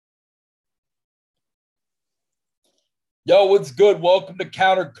Yo, what's good? Welcome to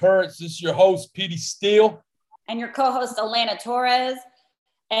Counter Currents. This is your host, Petey Steele. And your co-host, Elena Torres.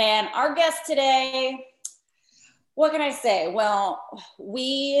 And our guest today, what can I say? Well,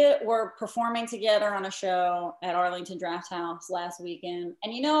 we were performing together on a show at Arlington Draft House last weekend.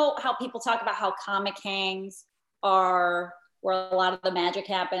 And you know how people talk about how comic hangs are where a lot of the magic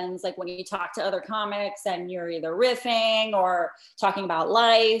happens, like when you talk to other comics and you're either riffing or talking about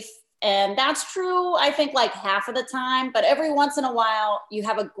life. And that's true, I think, like half of the time. But every once in a while, you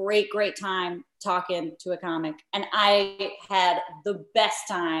have a great time talking to a comic. And I had the best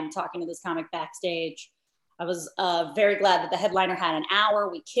time talking to this comic backstage. I was very glad that the headliner had an hour.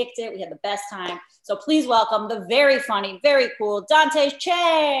 We kicked it. We had the best time. So please welcome the very funny, very cool Dante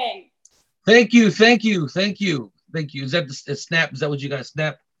Chang. Thank you. Is that the snap? Is that what you got?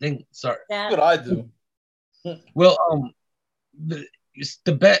 Snap thing? Sorry. That's what I do. Well,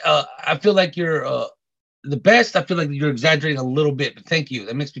 the best. I feel like you're the best. I feel like you're exaggerating a little bit, but thank you.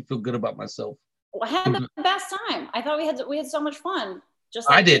 That makes me feel good about myself. Well, I had the best time. I thought we had so much fun. Just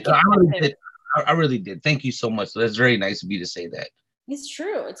like I did. I really did. Thank you so much. So that's very nice of you to say that. It's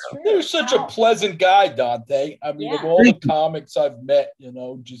true. You're such a pleasant guy, Dante. I mean, of all the comics I've met,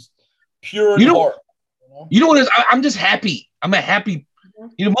 just pure in heart. You know what it is? I'm just happy. I'm a happy.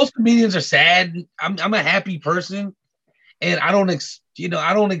 Most comedians are sad. I'm a happy person, and I don't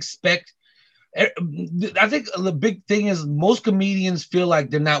expect. I think the big thing is most comedians feel like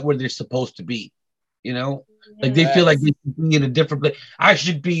they're not where they're supposed to be. Like they feel like they should be in a different place. I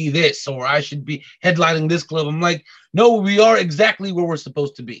should be this, or I should be headlining this club. I'm like, no, we are exactly where we're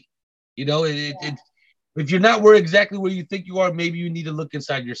supposed to be. If you're not exactly where you think you are, maybe you need to look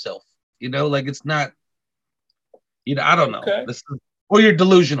inside yourself. Like it's not. I don't know. Okay. Or you're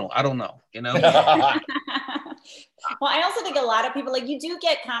delusional. I don't know. Well, I also think a lot of people, like you do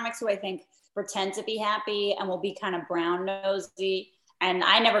get comics who I think pretend to be happy and will be kind of brown nosy. And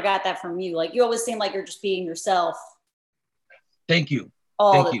I never got that from you. Like you always seem like you're just being yourself. Thank you.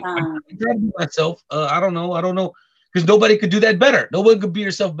 All the time. I try to be myself. I don't know. Because nobody could do that better. No one could be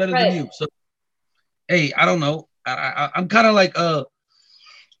yourself better than you. So, hey, I don't know. I'm kind of like,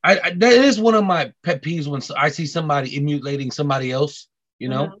 that is one of my pet peeves when I see somebody emulating somebody else,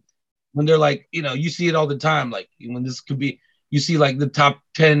 when they're like, you see it all the time. Like when this could be, you see like the top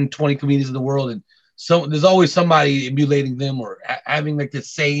 10, 20 comedians in the world. And so there's always somebody emulating them or having like a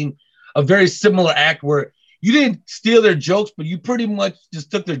very similar act where you didn't steal their jokes, but you pretty much just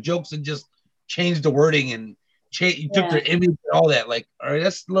took their jokes and just changed the wording and you took their image and all that. Like, all right,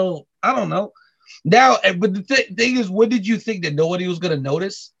 that's a little, I don't know. Now, but the thing is, what did you think that nobody was going to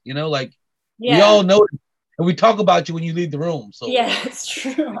notice? We all notice, and we talk about you when you leave the room. So yeah, it's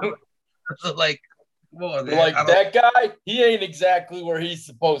true. Like that guy, he ain't exactly where he's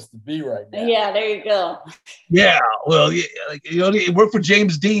supposed to be right now. Yeah, there you go. Yeah, well, it worked for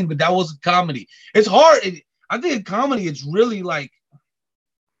James Dean, but that wasn't comedy. It's hard. I think in comedy, it's really like.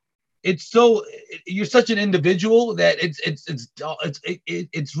 You're such an individual that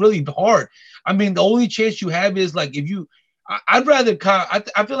it's really hard. I mean, the only chance you have is like if you. I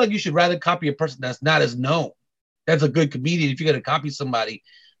feel like you should rather copy a person that's not as known. That's a good comedian. If you're gonna copy somebody,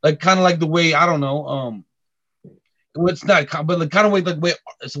 like kind of like the way I don't know. It's not, but the kind of way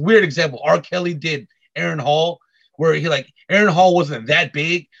it's a weird example. R. Kelly did Aaron Hall, where Aaron Hall wasn't that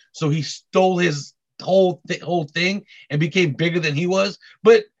big, so he stole his whole thing and became bigger than he was,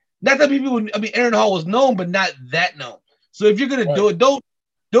 but. Not that people would. I mean, Aaron Hall was known, but not that known. So if you're gonna do it, don't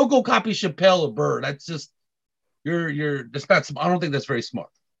go copy Chappelle or Burr. That's just that's not. I don't think that's very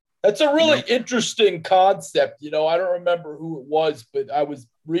smart. That's a really interesting concept. I don't remember who it was, but I was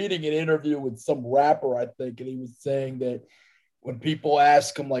reading an interview with some rapper, I think, and he was saying that when people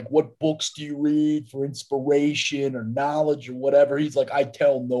ask him like, "What books do you read for inspiration or knowledge or whatever?" he's like, "I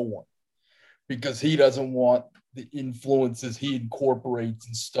tell no one," because he doesn't want the influences he incorporates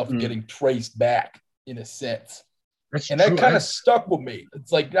and stuff getting traced back in a sense. That kind of stuck with me.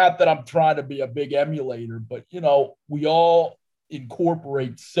 It's like, not that I'm trying to be a big emulator, but we all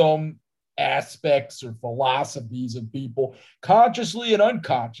incorporate some aspects or philosophies of people consciously and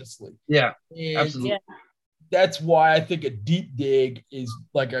unconsciously. Yeah, and absolutely. That's why I think a deep dig is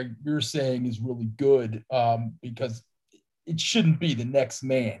like you're saying is really good, because it shouldn't be the next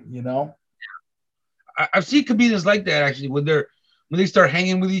man, I've seen comedians like that actually when they start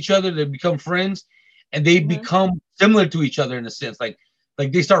hanging with each other, they become friends, and they become similar to each other in a sense. Like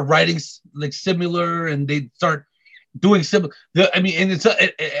they start writing like similar, and they start doing similar. And it's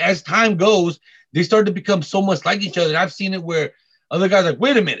as time goes, they start to become so much like each other. And I've seen it where other guys are like,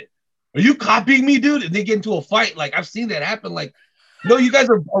 wait a minute, are you copying me, dude? And they get into a fight. Like I've seen that happen. Like No, you guys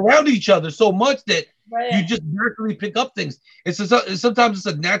are around each other so much that Right. you just naturally pick up things. Sometimes it's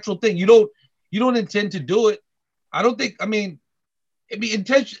a natural thing. You don't intend to do it. I don't think. I mean,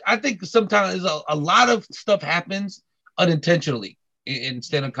 intention. I think sometimes a lot of stuff happens unintentionally in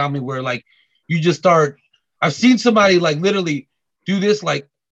stand-up comedy, where like you just start. I've seen somebody like literally do this, like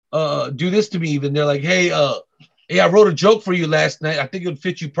do this to me. Even they're like, hey, I wrote a joke for you last night. I think it would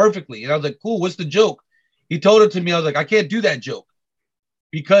fit you perfectly. And I was like, cool. What's the joke? He told it to me. I was like, I can't do that joke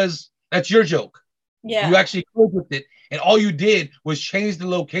because that's your joke. Yeah. You actually coped with it, and all you did was change the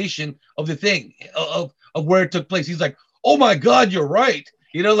location of the thing of where it took place. He's like, oh my God, you're right.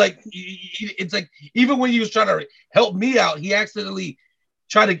 You know, like it's like even when he was trying to help me out, he accidentally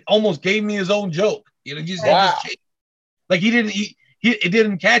tried to almost gave me his own joke. You know, Wow. Like he didn't it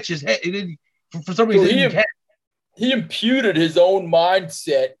didn't catch his head. It didn't for some reason. So he imputed his own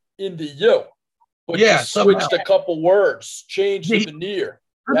mindset into you, but just switched a couple words, changed the veneer.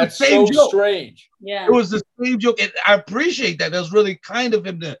 That's so strange. Yeah, it was the same joke, and I appreciate that. That was really kind of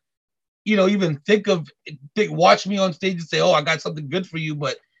him to, even watch me on stage and say, "Oh, I got something good for you,"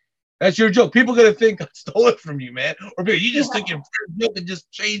 but that's your joke. People are gonna think I stole it from you, man, or maybe you just took your joke and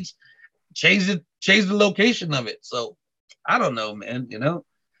just changed the location of it. So I don't know, man.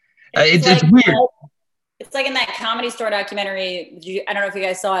 It's weird. It's like in that Comedy Store documentary. I don't know if you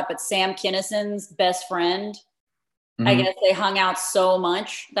guys saw it, but Sam Kinnison's best friend. Mm-hmm. I guess they hung out so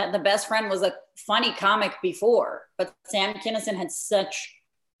much that the best friend was a funny comic before, but Sam Kinison had such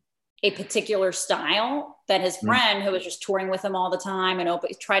a particular style that his friend, who was just touring with him all the time and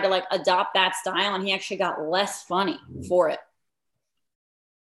tried to like adopt that style, and he actually got less funny for it.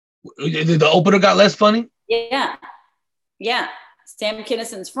 The opener got less funny? Yeah. Sam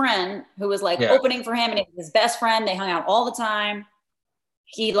Kinnison's friend, who was like opening for him, and it was his best friend. They hung out all the time.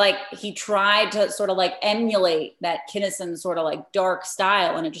 He tried to sort of like emulate that Kinnison sort of like dark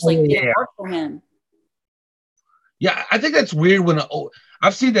style, and it just didn't work for him. Yeah, I think that's weird when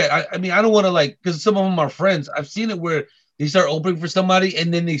I've seen that. I mean, I don't want to because some of them are friends. I've seen it where they start opening for somebody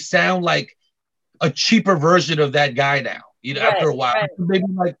and then they sound like a cheaper version of that guy now. After a while, maybe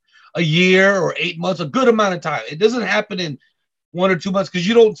like a year or 8 months, a good amount of time. It doesn't happen in 1 or 2 months because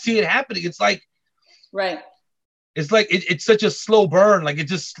you don't see it happening. It's like It's like it's such a slow burn. Like it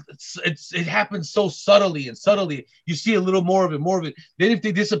happens so subtly. You see a little more of it. Then if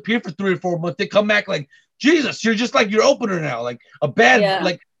they disappear for 3 or 4 months, they come back like, Jesus, you're just like your opener now, like a bad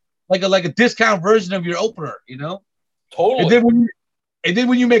like a discount version of your opener, Totally. And then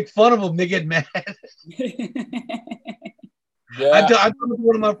when you make fun of them, they get mad. I told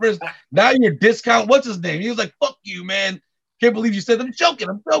one of my friends, now you're discount. What's his name? He was like, "Fuck you, man! Can't believe you said that." I'm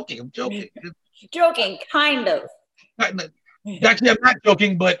joking. Joking, kind of. Actually, I'm not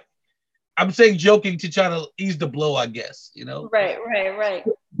joking, but I'm saying joking to try to ease the blow, I guess. Right.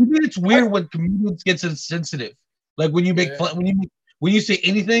 It's weird when comedians get insensitive. Like when you make fun, when you say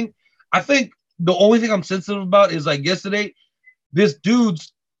anything. I think the only thing I'm sensitive about is like yesterday, I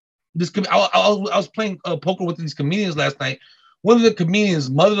was playing poker with these comedians last night. One of the comedians'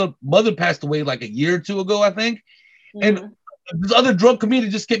 mother passed away like a year or 2 ago, I think, and this other drunk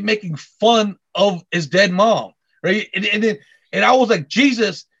comedian just kept making fun of his dead mom, right? And I was like,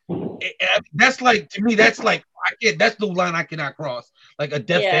 Jesus, that's like, to me, that's like, that's the line I cannot cross, like a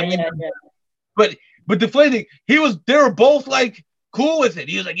death family. Yeah. But the funny thing, they were both like cool with it.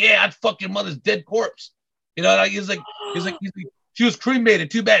 He was like, yeah, I'd fuck your mother's dead corpse. He's like, she was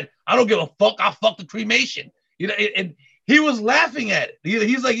cremated. Too bad. I don't give a fuck. I'll fuck the cremation. And he was laughing at it.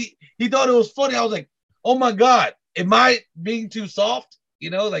 He's like, he thought it was funny. I was like, oh my God, am I being too soft?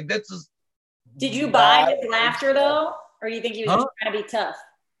 Like that's just. Did you buy his laughter though? Or do you think he was just trying to be tough?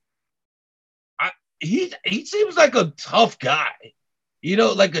 He seems like a tough guy,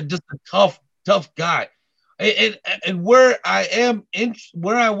 like just a tough guy. And where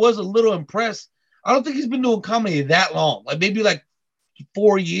I was a little impressed, I don't think he's been doing comedy that long, like maybe like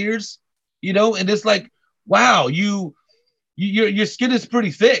 4 years, and it's like, wow, your skin is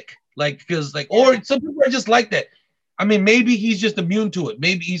pretty thick, or some people are just like that. I mean, maybe he's just immune to it.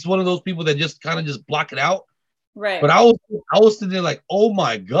 Maybe he's one of those people that just kind of just block it out. Right. But I was sitting there like, oh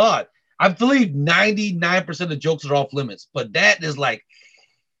my God. I believe 99% of jokes are off limits, but that is like,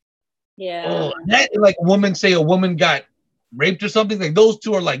 that is like a woman got raped or something. Like those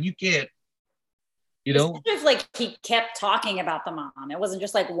two are like, you can't, It's like he kept talking about the mom. It wasn't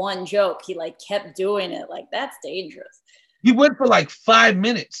just like one joke. He like kept doing it. Like that's dangerous. He went for like 5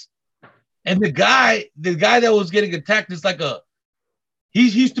 minutes, and the guy that was getting attacked is like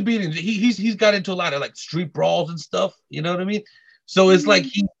he's used to being he's got into a lot of like street brawls and stuff. You know what I mean? So it's like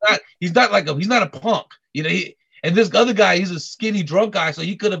he's not a punk. And this other guy, he's a skinny drunk guy, so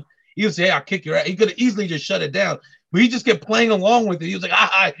he would say, hey, I'll kick your ass. He could have easily just shut it down. But he just kept playing along with it. He was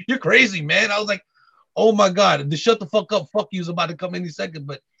like, you're crazy, man. I was like, oh my God. The shut the fuck up, fuck you is about to come any second.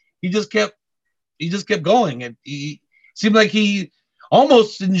 But he just kept going. And he seemed like he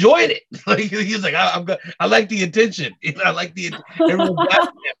almost enjoyed it. Like he was like, I like the intention. I like the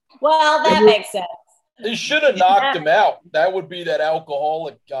well, that makes sense. They should have knocked him out. That would be that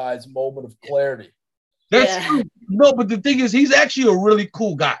alcoholic guy's moment of clarity. That's true. No, but the thing is, he's actually a really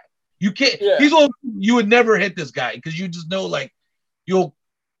cool guy. You can't. Yeah. You would never hit this guy because you just know, like, you'll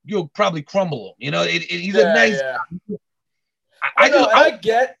probably crumble him. You know, he's a nice guy. I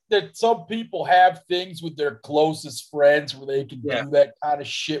get that some people have things with their closest friends where they can do that kind of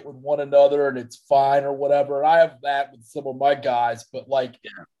shit with one another and it's fine or whatever. I have that with some of my guys, but like.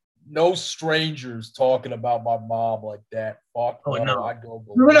 No strangers talking about my mom like that. Fuck no. I'd go.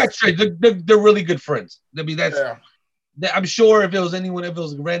 We're not strangers. They're really good friends. I mean, I'm sure if it was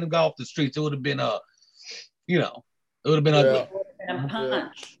a random guy off the streets, it would have been it would have been ugly. A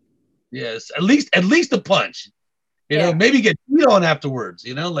punch. Yes, at least a punch. You know, maybe get beat on afterwards.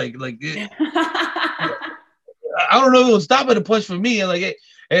 You know, like I don't know if it would stop at a punch for me. And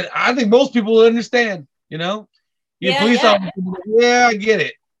I think most people will understand. You know, police officer. Yeah, I get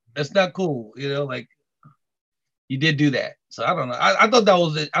it. That's not cool, you know. Like, you did do that, so I don't know. I thought that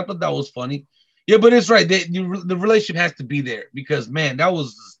was it. I thought that was funny. Yeah, but it's right. The relationship has to be there because, man, that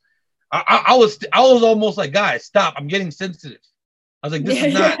was. I was almost like, guys, stop! I'm getting sensitive. I was like, this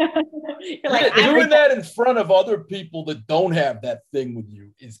is not. You're like, doing that in front of other people that don't have that thing with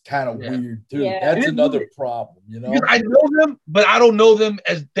you is kind of weird too. Yeah. That's another problem, you know. Because I know them, but I don't know them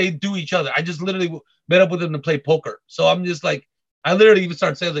as they do each other. I just literally met up with them to play poker, so I'm just like. I literally even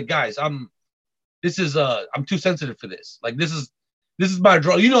started saying, like, guys, I'm too sensitive for this. Like, this is my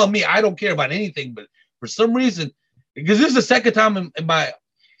draw. You know me, I don't care about anything, but for some reason, because this is the second time in my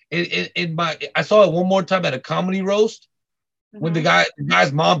I saw it one more time at a comedy roast when the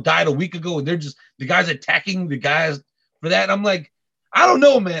guy's mom died a week ago, and they're just the guys attacking the guys for that. And I'm like, I don't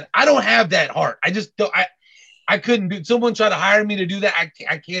know, man. I don't have that heart. I just don't. I couldn't do. Someone tried to hire me to do that.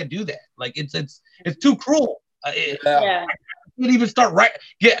 I can't do that. Like it's too cruel. I can't even start right.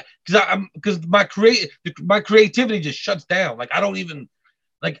 Yeah, because my creativity just shuts down. Like I don't even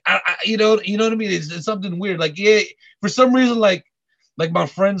like you know what I mean. It's something weird. Like for some reason like my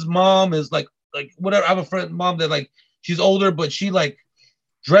friend's mom is like whatever. I have a friend mom that like she's older, but she like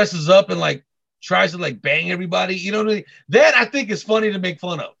dresses up and like tries to like bang everybody. You know what I mean? That I think is funny to make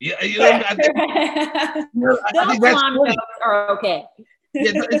fun of. Yeah, you know what I mean? I think that's funny. Are okay.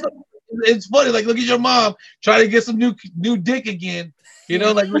 Yeah, it's funny. Like, look at your mom trying to get some new dick again. You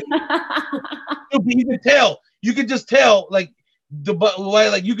know, like you can tell. You can just tell, like the way,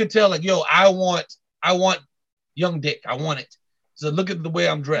 like you can tell, like, yo, I want young dick. I want it. So look at the way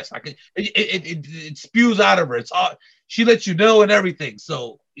I'm dressed. I can. It spews out of her. It's all. She lets you know and everything.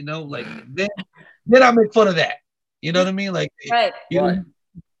 So you know, like then I make fun of that. You know what I mean? Like, right. You know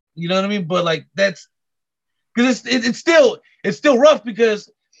what I mean? But like that's because it's still rough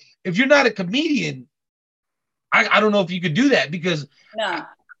because if you're not a comedian, I don't know if you could do that because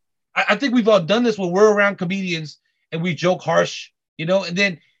I think we've all done this when we're around comedians and we joke harsh, you know, and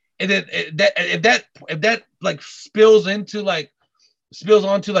then if that like spills onto like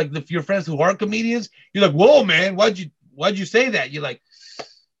your friends who aren't comedians, you're like, whoa, man, why'd you say that? You're like,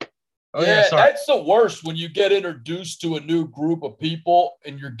 oh yeah, sorry. That's the worst when you get introduced to a new group of people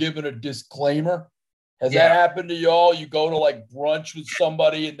and you're given a disclaimer. Has that happened to y'all? You go to like brunch with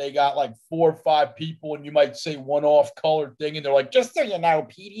somebody and they got like 4 or 5 people and you might say one off-color thing and they're like, just so you know,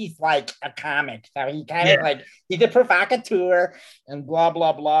 Petey's like a comic. So he kind of like, he's a provocateur and blah,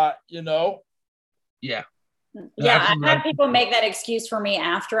 blah, blah, you know? Yeah. Yeah, I've had people make that excuse for me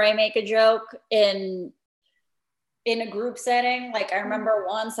after I make a joke in a group setting. Like I remember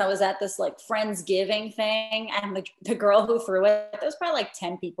once I was at this like Friendsgiving thing and the girl who threw it, there was probably like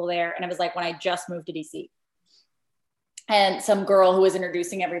 10 people there. And it was like when I just moved to DC. And some girl who was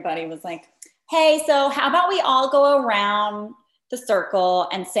introducing everybody was like, hey, so how about we all go around the circle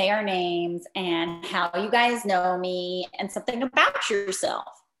and say our names and how you guys know me and something about yourself.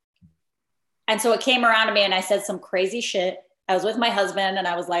 And so it came around to me and I said some crazy shit. I was with my husband and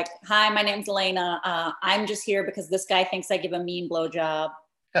I was like, hi, my name's Elena. I'm just here because this guy thinks I give a mean blowjob.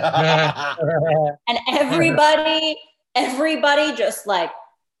 And everybody just like,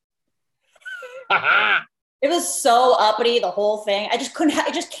 it was so uppity, the whole thing. I just couldn't,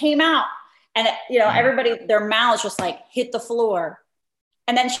 it just came out. And, everybody, their mouths just like hit the floor.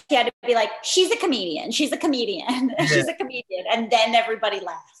 And then she had to be like, she's a comedian. She's a comedian. She's a comedian. And then everybody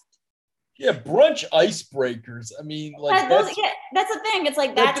laughed. Yeah, brunch icebreakers. I mean, like that's the thing. It's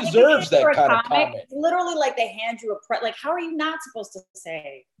like that deserves that kind of comment. It's literally like they hand you like, how are you not supposed to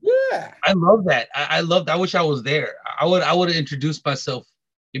say? Yeah, I love that. I love that. I wish I was there. I would have introduced myself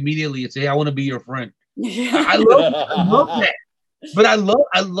immediately and say, hey, I want to be your friend. I love that. But I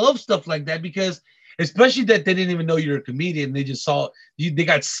love stuff like that because especially that they didn't even know you're a comedian. They just saw you, they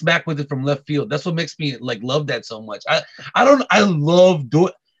got smacked with it from left field. That's what makes me like love that so much. I love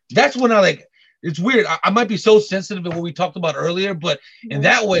doing. That's when I like. It's weird. I might be so sensitive to what we talked about earlier, but in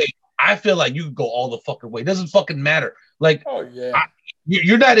that way, I feel like you can go all the fucking way. It doesn't fucking matter. Like, oh yeah,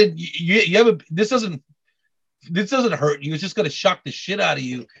 you're not in. You have a. This doesn't hurt you. It's just gonna shock the shit out of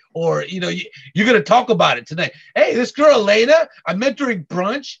you. Or you're gonna talk about it tonight. Hey, this girl Elena, I met her during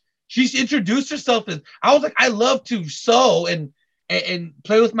brunch. She's introduced herself as. I was like, I love to sew and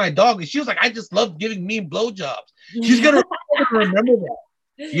play with my dog, and she was like, I just love giving me blowjobs. She's gonna remember that.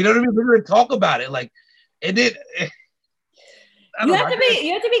 You know what I mean? We're gonna talk about it, like, and then you have to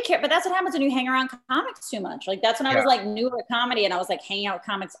be careful. But that's what happens when you hang around comics too much. Like that's when I was like new to comedy, and I was like hanging out with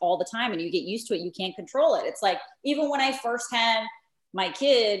comics all the time, and you get used to it. You can't control it. It's like even when I first had my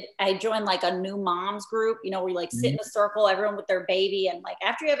kid, I joined like a new moms group. Where you like sit in a circle, everyone with their baby, and like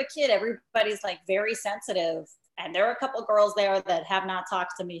after you have a kid, everybody's like very sensitive. And there are a couple of girls there that have not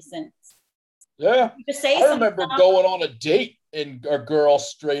talked to me since. Yeah, I remember going on a date and a girl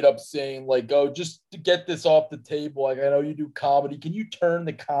straight up saying like, "Oh, just to get this off the table, like I know you do comedy. Can you turn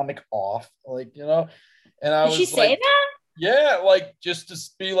the comic off?" Like, And I was Did she say that? Yeah, like just to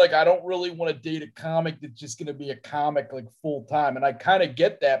be like, I don't really want to date a comic that's just going to be a comic like full time. And I kind of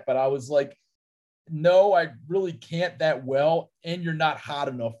get that, but I was like, no, I really can't that well. And you're not hot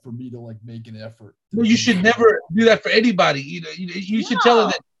enough for me to like make an effort. Well, you should never do that for anybody. You should tell her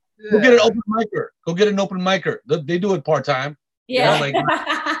that. Go get an open micer. Go get an open micer. They do it part-time. Yeah.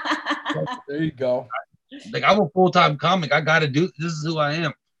 There you go. Like I'm a full-time comic. I got to do. This is who I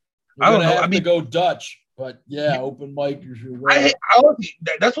am. I don't know. I mean, to go Dutch, but yeah, open mic is your way.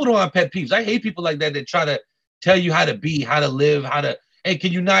 That's one of my pet peeves. I hate people like that try to tell you how to be, how to live, hey,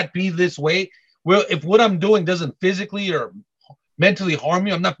 can you not be this way? Well, if what I'm doing doesn't physically or mentally harm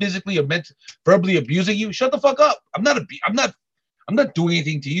you, I'm not physically or verbally abusing you, shut the fuck up. I'm not doing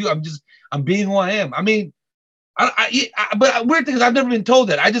anything to you. I'm being who I am. I mean, but weird thing is I've never been told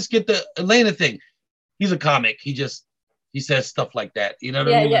that. I just get the Elena thing. He's a comic. He says stuff like that. You know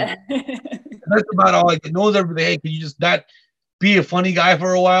what I mean? Yeah. That's about all. Like, knows everything. Hey, can you just not be a funny guy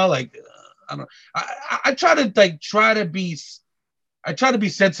for a while? Like, I don't know. I try to be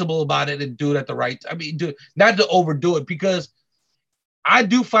sensible about it and do it at the right. I mean, not to overdo it because I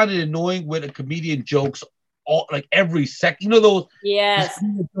do find it annoying when a comedian jokes like every second. Those. Yes.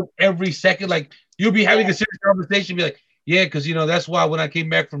 Every second, like you'll be having a serious conversation, be like, yeah, because that's why when I came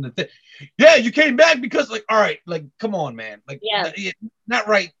back from the thing, yeah, you came back because like, all right, like, come on, man, like, not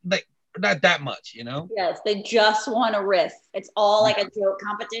right, like, not that much, Yes, they just want to riff. It's all like a joke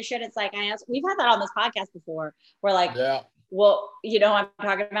competition. It's like we've had that on this podcast before. We're like, well, what I'm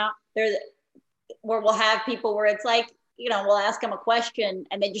talking about. Where we'll have people where it's like, we'll ask them a question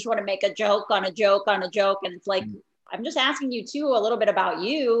and they just want to make a joke on a joke on a joke, and it's like, I'm just asking you too a little bit about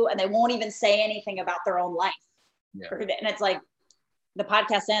you, and they won't even say anything about their own life. Yeah. And it's like the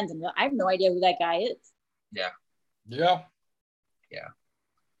podcast ends and I have no idea who that guy is. Yeah.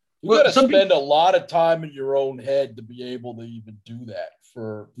 You got to spend a lot of time in your own head to be able to even do that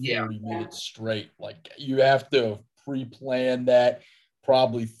for 30 minutes straight. Like you have to pre-plan that,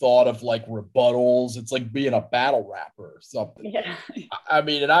 probably thought of like rebuttals. It's like being a battle rapper or something. Yeah. I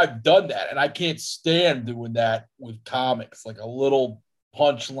mean, and I've done that, and I can't stand doing that with comics. Like a little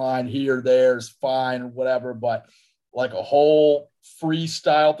punchline here, there is fine or whatever, but like a whole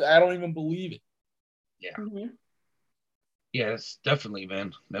freestyle, I don't even believe it. Yeah. Mm-hmm. Yes, definitely,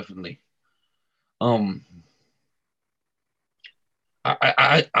 man. Definitely. I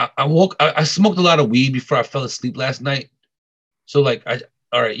smoked a lot of weed before I fell asleep last night. So like,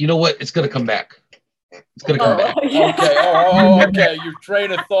 all right, you know what? It's gonna come back. It's gonna come back. Okay. Okay. Your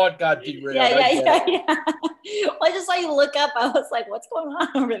train of thought got derailed. Yeah. Well, I just saw you look up. I was like, what's going on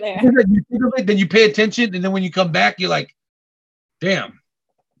over there? You think of it, then you pay attention, and then when you come back, you're like, damn.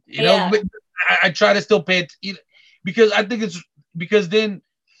 But I try to still pay attention because I think it's because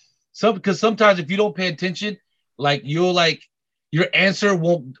sometimes if you don't pay attention, like your answer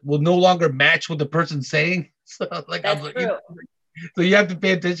will no longer match what the person's saying. So like that's true. So you have to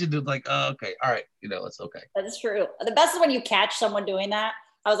pay attention to like, oh, okay, all right, it's okay. That's true. The best is when you catch someone doing that.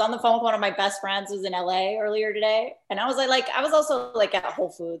 I was on the phone with one of my best friends who's in LA earlier today, and I was like I was also like at Whole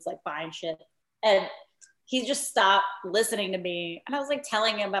Foods like buying shit, and he just stopped listening to me. And I was like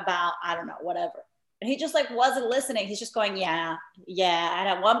telling him about, I don't know, whatever. And he just like wasn't listening. He's just going, yeah. And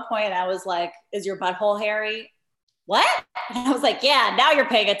at one point I was like, is your butthole hairy? What? And I was like, yeah, now you're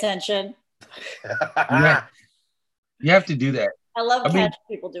paying attention. Yeah. You have to do that. I love catching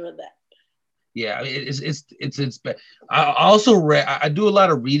people doing that. Yeah, it's. I also read. I do a lot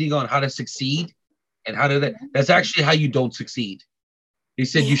of reading on how to succeed, and how to. That's actually how you don't succeed. They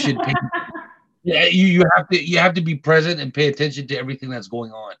said you should. Yeah, you have to be present and pay attention to everything that's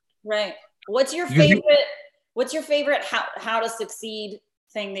going on. Right. What's your favorite how to succeed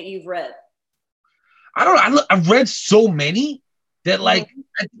thing that you've read? I've read so many that like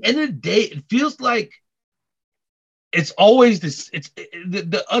at the end of the day, it feels like it's always this.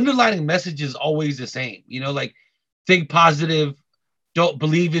 The underlying message is always the same. You know, like think positive, don't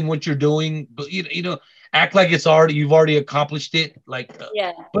believe in what you're doing, but you know, act like you've already accomplished it. Like but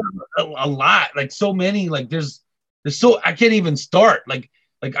a lot, like so many, like there's so I can't even start. Like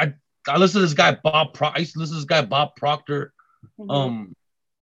I listen to this guy Bob Proctor. I used to listen to this guy Bob Proctor.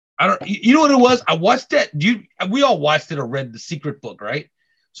 I don't. You know what it was? I watched that. We all watched it or read The Secret Book, right?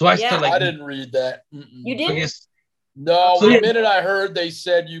 So I I didn't read that. You didn't? No, so, the minute I heard they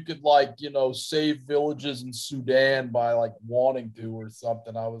said you could save villages in Sudan by like wanting to or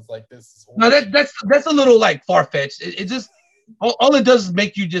something, I was like, this is horrible. No, that's a little like far-fetched. It just all it does is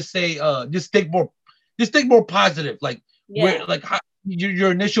make you just say just think more positive, like where like how,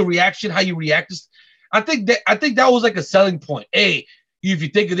 your initial reaction, how you react. I think that was like a selling point. Hey, if you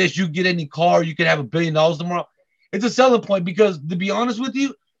think of this, you get any car, you can have $1 billion tomorrow. It's a selling point because to be honest with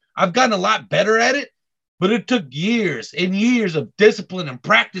you, I've gotten a lot better at it. But it took years and years of discipline and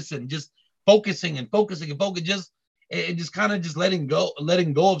practice and just focusing and just kind of just letting go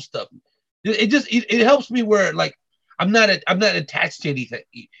of stuff. It helps me where like I'm not attached to anything.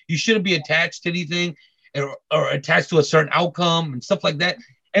 You shouldn't be attached to anything or attached to a certain outcome and stuff like that.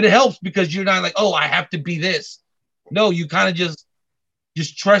 And it helps because you're not like, oh, I have to be this. No, you kind of just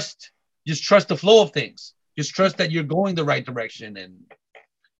trust the flow of things. Just trust that you're going the right direction and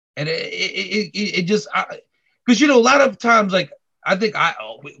it just because you know a lot of times like I think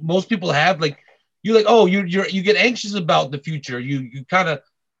most people have like you're like oh you get anxious about the future, you kind of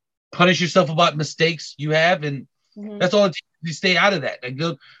punish yourself about mistakes you have, and that's all it takes to stay out of that. Like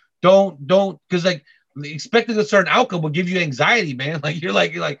don't because like expecting a certain outcome will give you anxiety, man. Like you're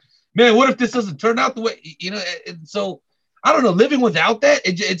like man, what if this doesn't turn out the way you know? And so I don't know, living without that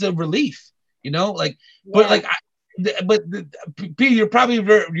it's a relief, you know, like but like P, you're probably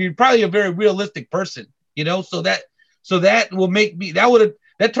a very realistic person, you know. So that will make me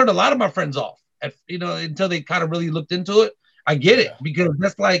that turned a lot of my friends off, until they kind of really looked into it. I get it because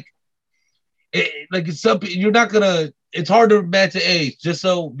that's like it's something you're not gonna. It's hard to imagine just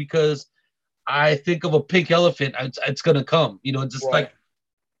so because I think of a pink elephant, it's gonna come. You know, it's just like.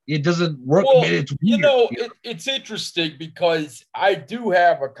 It doesn't work. Well, it's weird, it's interesting because I do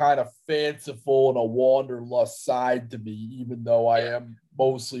have a kind of fanciful and a wanderlust side to me, even though I am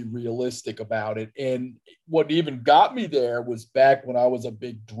mostly realistic about it. And what even got me there was back when I was a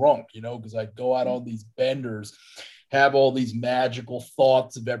big drunk, because I'd go out on these benders, have all these magical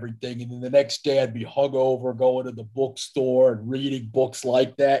thoughts of everything. And then the next day I'd be hungover, going to the bookstore and reading books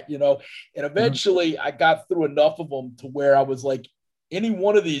like that, And eventually I got through enough of them to where I was like, any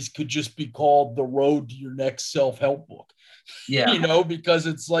one of these could just be called The Road to Your Next Self-Help Book. Yeah. Because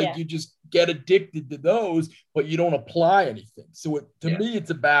it's like you just get addicted to those, but you don't apply anything. So to me, it's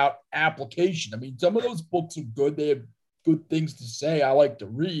about application. I mean, some of those books are good. They have good things to say. I like to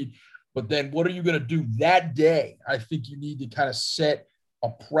read. But then what are you going to do that day? I think you need to kind of set a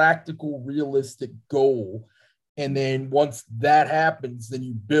practical, realistic goal. And then once that happens, then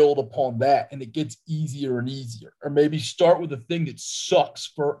you build upon that and it gets easier and easier. Or maybe start with the thing that sucks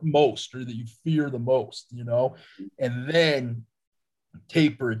for most or that you fear the most, and then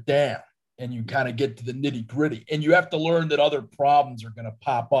taper it down and you kind of get to the nitty gritty. And you have to learn that other problems are going to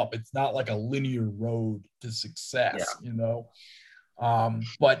pop up. It's not like a linear road to success,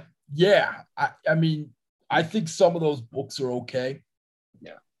 But I mean, I think some of those books are okay.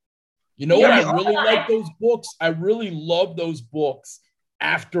 What I really like those books? I really love those books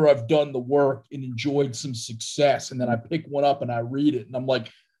after I've done the work and enjoyed some success. And then I pick one up and I read it and I'm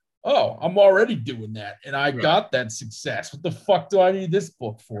like, oh, I'm already doing that. And I got that success. What the fuck do I need this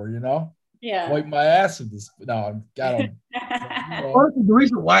book for, Yeah. Wipe my ass with this. No, I'm got them. The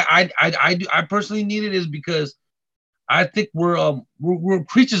reason why I personally need it is because I think we're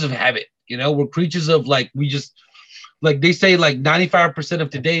creatures of habit. We're creatures of like like they say, like 95% of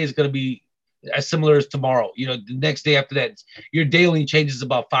today is going to be as similar as tomorrow. The next day after that, your day only changes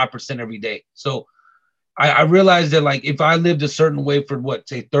about 5% every day. So I realized that like if I lived a certain way for what,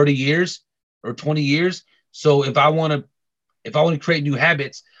 say 30 years or 20 years, so if I want to create new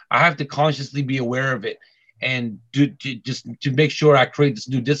habits, I have to consciously be aware of it and just to make sure I create this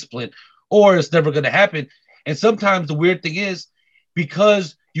new discipline, or it's never going to happen. And sometimes the weird thing is,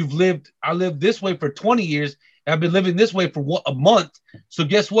 because I lived this way for 20 years, and I've been living this way for a month. So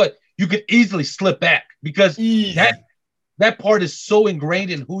guess what? You could easily slip back because that part is so ingrained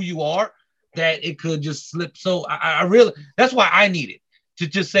in who you are that it could just slip. So I really, that's why I need it to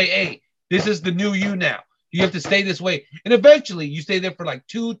just say, hey, this is the new you now. You have to stay this way. And eventually you stay there for like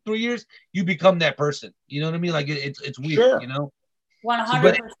 2-3 years, you become that person. You know what I mean? Like it's weird, Sure. you know?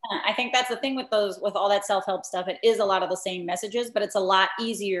 100%. I think that's the thing with all that self-help stuff. It is a lot of the same messages, but it's a lot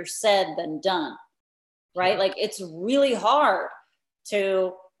easier said than done, right? Like it's really hard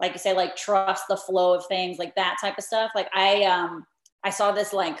to, like you say, like trust the flow of things, like that type of stuff. Like I saw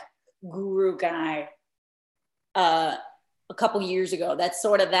this like guru guy a couple years ago. That's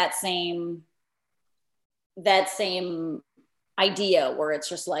sort of that same idea where it's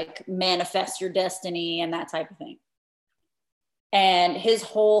just like manifest your destiny and that type of thing. And his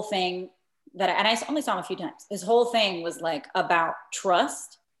whole thing and I only saw him a few times, his whole thing was like about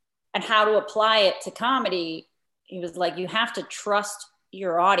trust and how to apply it to comedy. He was like, you have to trust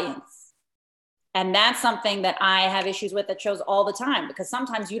your audience. And that's something that I have issues with at shows all the time, because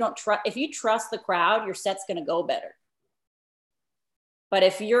sometimes you don't trust, if you trust the crowd, your set's going to go better. But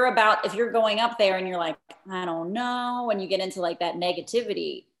if you're going up there and you're like, I don't know, when you get into like that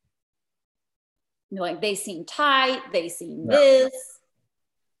negativity, you're like, they seem tight, they seem this.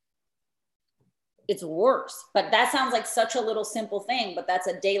 It's worse. But that sounds like such a little simple thing, but that's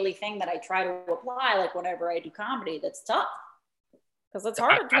a daily thing that I try to apply, like whenever I do comedy. That's tough. Because it's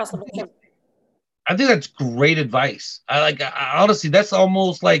hard to trust them. I think that's great advice. I honestly, that's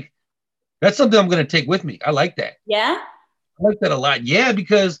almost like, that's something I'm going to take with me. I like that. Yeah? I like that a lot. Yeah,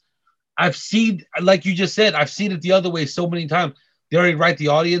 because I've seen, like you just said, I've seen it the other way so many times. They already write the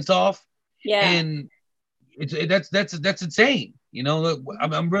audience off. Yeah. And that's insane. You know,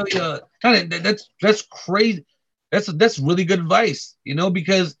 I'm really kind of, that's crazy. That's really good advice, you know,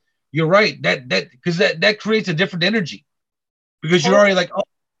 because you're right. That creates a different energy, because you're already like, oh,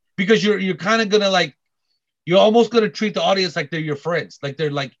 because you're kind of gonna like, you're almost gonna treat the audience like they're your friends, like they're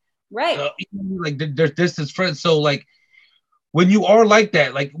like, right, like they're distant friends. So like, when you are like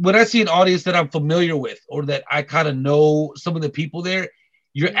that, like when I see an audience that I'm familiar with or that I kind of know some of the people there,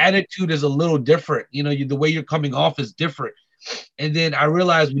 your attitude is a little different. You know, the way you're coming off is different. And then I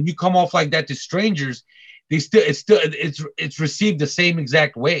realized when you come off like that to strangers, it's received the same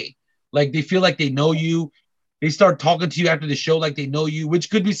exact way. Like they feel like they know you. They start talking to you after the show like they know you,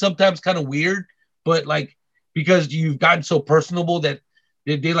 which could be sometimes kind of weird, but like because you've gotten so personable that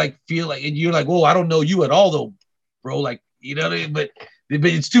they like feel like, and you're like, oh, I don't know you at all though, bro. Like, you know what I mean? But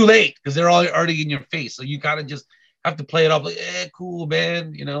it's too late because they're already in your face. So you kind of just have to play it off like, cool,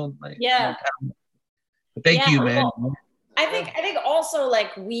 man. You know, like, yeah. You know, thank you, man. Well, I think also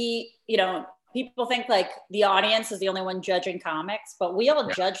like people think like the audience is the only one judging comics, but we all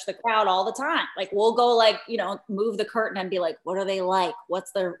judge the crowd all the time. Like we'll go like, move the curtain and be like, what are they like?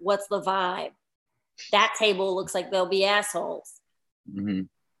 What's the vibe? That table looks like they'll be assholes. Mm-hmm.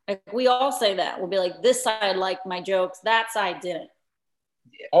 Like we all say that. We'll be like, this side liked my jokes, that side didn't.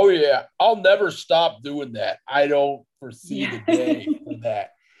 Oh yeah, I'll never stop doing that. I don't foresee the day for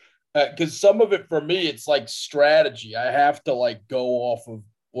that. Because some of it for me, it's like strategy. I have to like go off of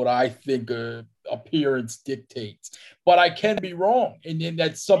what I think appearance dictates, but I can be wrong. And then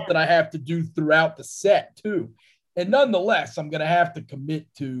that's something I have to do throughout the set too. And nonetheless, I'm going to have to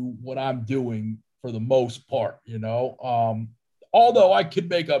commit to what I'm doing for the most part, although I could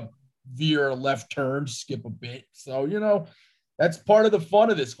make a veer left turn, skip a bit. So, that's part of the fun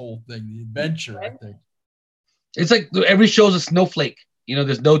of this whole thing, the adventure, I think. It's like every show's a snowflake.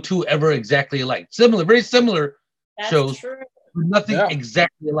 There's no two ever exactly alike. Very similar shows. True. Nothing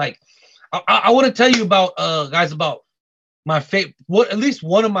exactly alike. I want to tell you about guys about my favorite, at least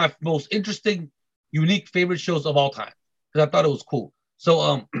one of my most interesting, unique favorite shows of all time, because I thought it was cool.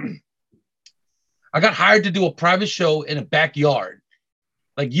 So I got hired to do a private show in a backyard,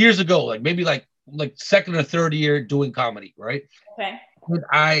 like years ago, like maybe like second or third year doing comedy, right? Okay. And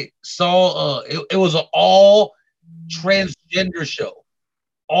I saw it was an all transgender show,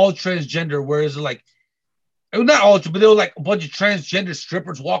 all transgender, whereas like it was not all, but there was like a bunch of transgender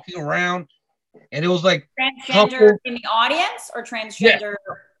strippers walking around, and it was like transgender in the audience or transgender.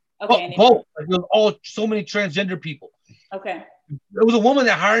 Yeah. Okay, both. Like, there was all so many transgender people. Okay. There was a woman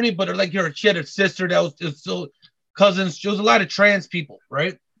that hired me, but she had a sister that was still cousins. There was a lot of trans people,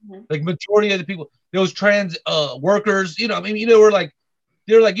 right? like majority of the people, those trans workers, you know, I mean, they were like,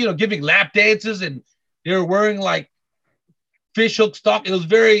 you know, giving lap dances and they were wearing like fish hook stock. It was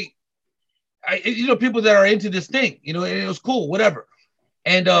very, you know, people that are into this thing, you know, and it was cool, whatever.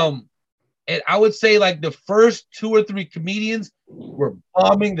 And I would say like the first 2 or 3 comedians were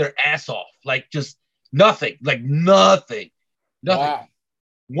bombing their ass off, like just nothing, like nothing. Wow.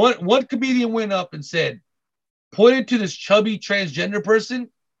 One comedian went up and said, pointed to this chubby transgender person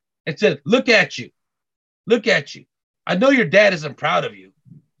and said, "Look at you, look at you. I know your dad isn't proud of you.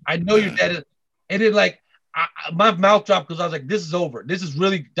 I know your dad is." And then like my mouth dropped because I was like, "This is over. This is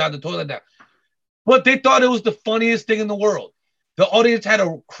really down the toilet now." But they thought it was the funniest thing in the world. The audience had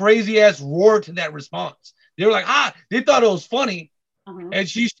a crazy ass roar to that response. They were like, they thought it was funny. And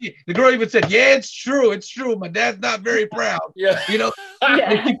the girl even said, "Yeah, it's true. It's true. My dad's not very proud." Yeah. You know,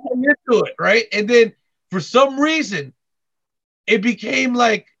 and she came into it, right? And then for some reason, it became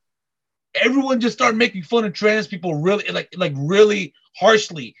like everyone just started making fun of trans people really like really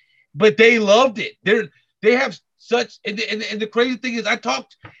harshly, but they loved it. They have such and the crazy thing is I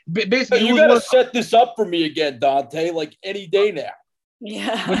talked basically. You gotta set this up for me again, Dante, like any day now.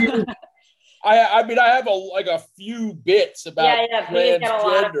 Yeah. I mean, I have a few bits about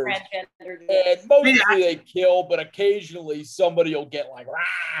transgenders, and mostly they kill, but occasionally somebody will get like,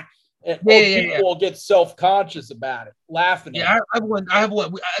 rah, and people will get self-conscious about it, laughing. Yeah, I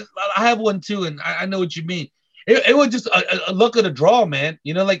have one too, and I know what you mean. It was just a luck of the draw, man.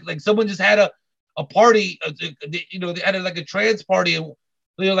 You know, like someone just had a party. You know, they had like a trans party, and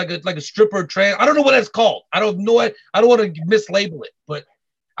you know, like a stripper trans. I don't know what that's called. I don't know it. I don't want to mislabel it, but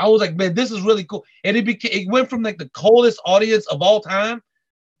I was like, man, this is really cool. And it went from like the coldest audience of all time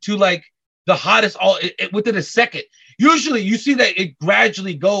to like the hottest within a second. Usually, you see that it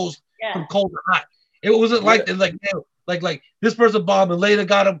gradually goes from cold to hot. It wasn't like like this person bombed, Elena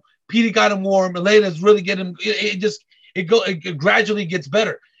got him, Petey got him warm, Elena's really getting him. It gradually gets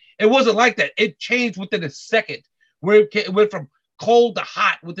better. It wasn't like that. It changed within a second, where it went from cold to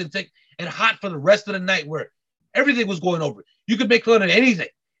hot within a second, and hot for the rest of the night, where everything was going over. You could make fun of anything,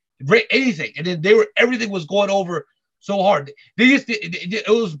 and then everything was going over so hard. It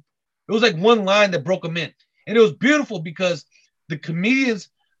was like one line that broke them in, and it was beautiful because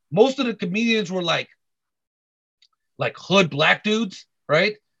most of the comedians were like hood black dudes,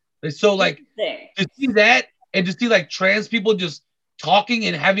 right? And so like to see that and to see like trans people just talking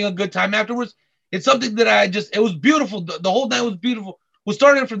and having a good time afterwards, it's something that it was beautiful. The whole night was beautiful. Was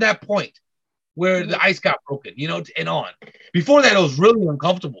starting from that point where the ice got broken, you know, and on. Before that, it was really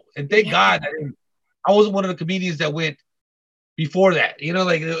uncomfortable. And thank God I wasn't one of the comedians that went before that. You know,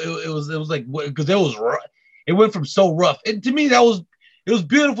 like it was like, because it went from so rough. And to me, it was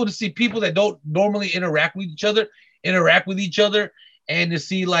beautiful to see people that don't normally interact with each other, and to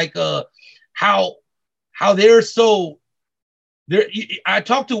see like how they're so there. I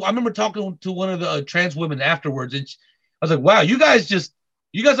remember talking to one of the trans women afterwards, and I was like, wow, you guys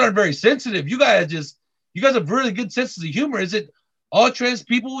aren't very sensitive. You guys have really good senses of humor. Is it all trans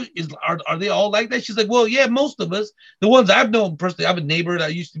people? Are they all like that? She's like, well, yeah, most of us. The ones I've known personally, I have a neighbor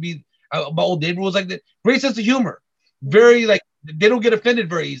that used to be, my old neighbor was like that. Great sense of humor. Very like, they don't get offended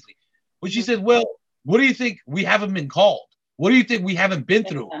very easily. But she said, well, what do you think we haven't been called? What do you think we haven't been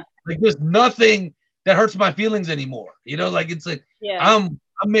through? Like, there's nothing that hurts my feelings anymore. You know, like it's like,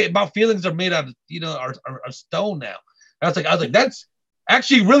 my feelings are made out of, you know, are stone now. I was like, that's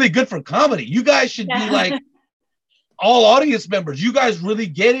actually really good for comedy. You guys should be like all audience members. You guys really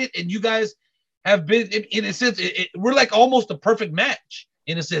get it, and you guys have been in a sense. We're like almost a perfect match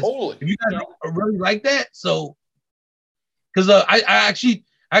in a sense. Totally. If you guys are really like that, so because I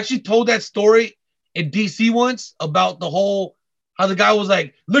actually told that story in DC once about the whole how the guy was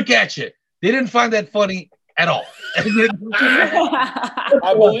like, "Look at you." They didn't find that funny at all. I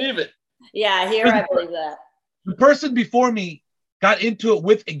believe it. Yeah, here I believe that. The person before me got into it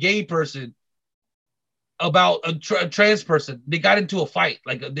with a gay person about a trans person. They got into a fight,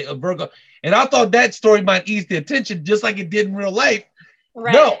 like a Virgo. And I thought that story might ease the attention just like it did in real life.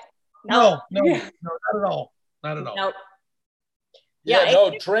 Right. No, not at all. Not at all. Nope. Yeah,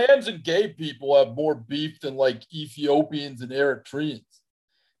 no, trans and gay people have more beef than like Ethiopians and Eritreans.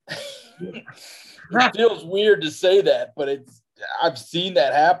 It feels weird to say that, but I've seen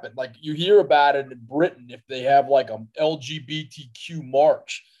that happen. Like you hear about it in Britain, if they have like a LGBTQ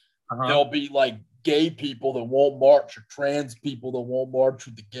march, there'll be like gay people that won't march or trans people that won't march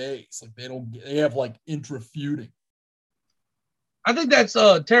with the gays. Like they have like intra-feuding. I think that's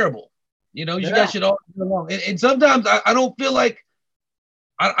terrible. You know, you guys should all get along. And sometimes I don't feel like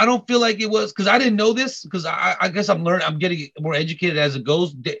I don't feel like it was because I didn't know this because I guess I'm learning. I'm getting more educated as it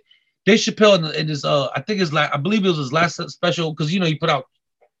goes. Dave Chappelle in his I think I believe it was his last special because he put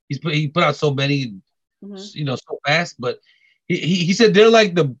out so many so fast. But he said they're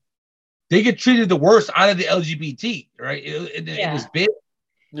like they get treated the worst out of the LGBT right in this bit.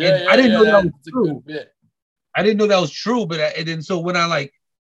 Yeah, I didn't know that was true. I didn't know that was true, but and then so when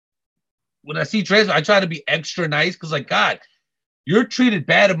I see trans, I try to be extra nice because like God, you're treated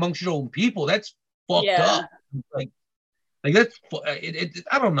bad amongst your own people. That's fucked up. Like that's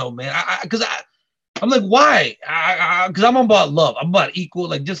I don't know, man. I'm like, why? Because I'm about love. I'm about equal.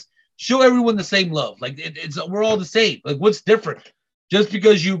 Like just show everyone the same love. Like we're all the same. Like what's different? Just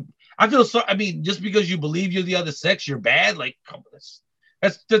because just because you believe you're the other sex, you're bad. Like come on,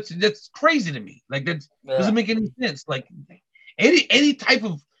 that's crazy to me. Like that doesn't make any sense. Like any type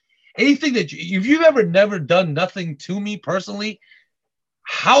of anything that if you've ever never done nothing to me personally,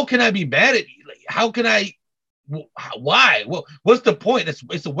 how can I be mad at you? Like how can I? Why? Well, what's the point?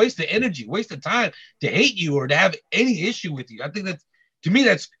 It's a waste of energy, waste of time to hate you or to have any issue with you. I think that's to me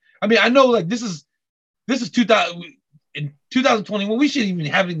that's. I mean, I know like this is 2000 in 2021. We shouldn't even be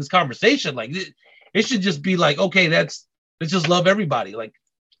having this conversation. Like it should just be like okay, let's just love everybody. Like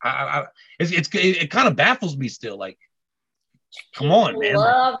it kind of baffles me still. Like come on, man.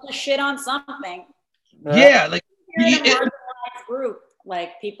 Love to shit on something. Yeah, like you're in a marginalized group.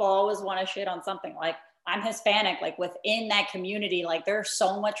 Like people always want to shit on something. Like I'm Hispanic. Like within that community, like there's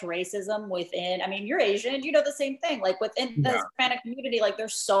so much racism within. I mean, you're Asian. You know the same thing. Like within the Hispanic community, like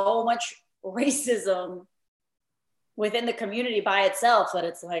there's so much racism within the community by itself that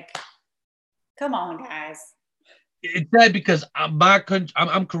it's like, come on, guys. It's sad because I'm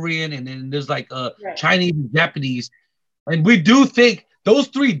Korean and then there's like Chinese and Japanese. And we do think those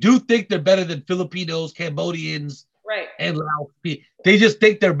three do think they're better than Filipinos, Cambodians, right? And Laos. They just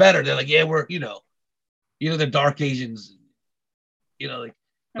think they're better. They're like, yeah, we're they're dark Asians. Like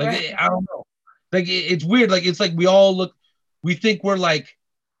right. I don't know. Like it's weird. Like it's like we think we're like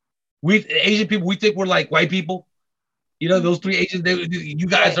Asian people. We think we're like white people. Those three Asians. You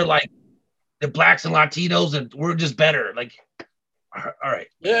guys are like the blacks and Latinos, and we're just better. Like. All right.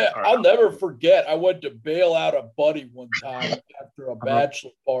 Yeah, all right. I'll never forget. I went to bail out a buddy one time after a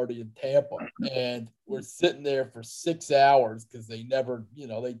bachelor party in Tampa, and we're sitting there for 6 hours because they never,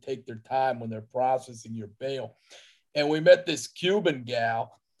 they take their time when they're processing your bail. And we met this Cuban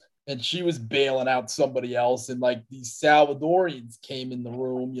gal, and she was bailing out somebody else, and like these Salvadorians came in the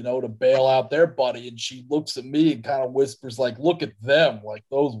room, to bail out their buddy, and she looks at me and kind of whispers like, "Look at them, like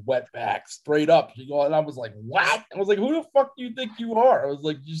those wetbacks, straight up." She goes, and I was like, "What?" I was like, "Who the fuck do you think you are?" I was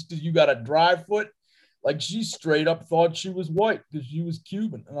like, "Just because you got a dry foot." Like she straight up thought she was white because she was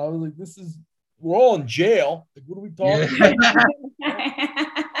Cuban, and I was like, we're all in jail. Like, what are we talking about?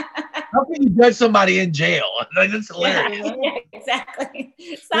 How can you judge somebody in jail? Like that's hilarious. Yeah, exactly.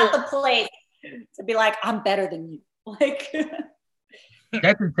 It's not the place to be like, I'm better than you. Like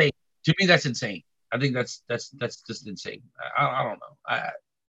that's insane. To me, that's insane. I think that's just insane. I don't know.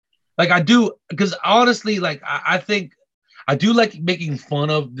 I do because honestly, like I think I do like making fun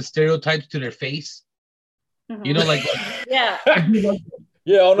of the stereotypes to their face. Mm-hmm. Like yeah.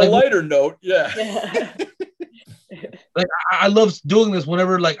 On a lighter note, yeah. Like I love doing this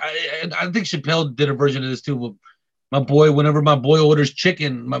whenever like I think Chappelle did a version of this too. Whenever my boy orders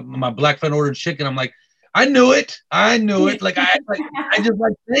chicken, my black friend ordered chicken, I'm like, I knew it. Like I just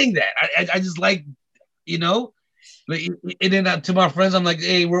like saying that. I just like, like, and then to my friends, I'm like,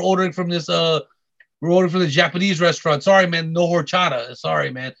 hey, we're ordering from the Japanese restaurant. Sorry, man, no horchata.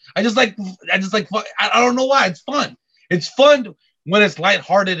 Sorry, man. I just like I don't know why. It's fun. It's fun when it's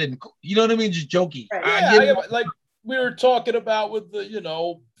lighthearted and you know what I mean, just jokey. Right. Like we were talking about with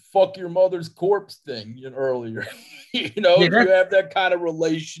the fuck your mother's corpse thing earlier. If you have that kind of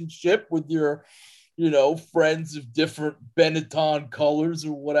relationship with your friends of different Benetton colors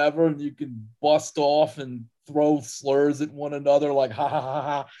or whatever, and you can bust off and throw slurs at one another like ha ha ha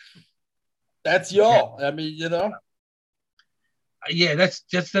ha. That's y'all. I mean, Yeah, that's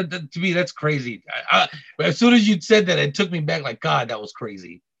just to me. That's crazy. As soon as you said that, it took me back. Like, God, that was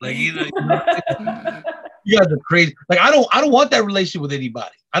crazy. Like, you guys are crazy. Like, I don't want that relationship with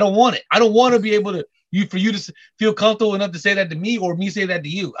anybody. I don't want it. I don't want to be able to for you to feel comfortable enough to say that to me or me say that to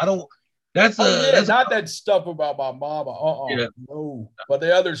you. I don't. That's not that stuff about my mama. No. But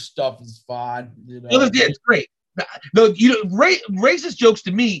the other stuff is fine. Yeah, it's great. No, racist jokes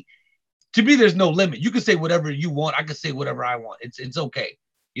to me. To me, there's no limit. You can say whatever you want. I can say whatever I want. It's okay.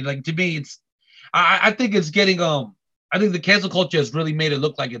 Like to me, it's. I think it's getting. I think the cancel culture has really made it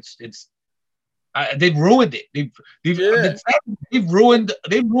look like it's They've ruined it. They've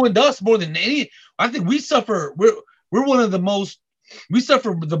ruined us more than any. I think we suffer. We're one of the most. We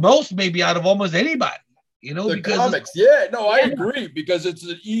suffer the most maybe out of almost anybody. Because comics. Yeah, no, I agree, because it's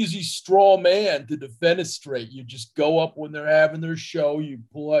an easy straw man to defenestrate. You just go up when they're having their show, you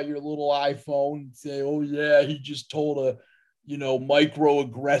pull out your little iPhone and say, "Oh yeah, he just told a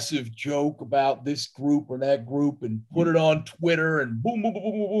microaggressive joke about this group or that group," and put it on Twitter, and boom, boom, boom,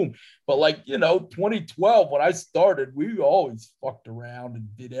 boom, boom. But 2012, when I started, we always fucked around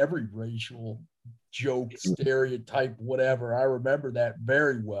and did every racial joke, stereotype, whatever. I remember that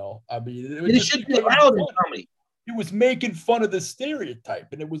very well. I mean, it should be allowed in comedy. It was making fun of the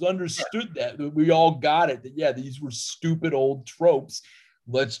stereotype, and it was understood that we all got it, that these were stupid old tropes.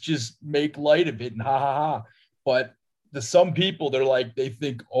 Let's just make light of it and ha ha ha. But to some people, they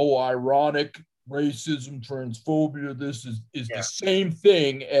think, oh, ironic racism, transphobia, this is the same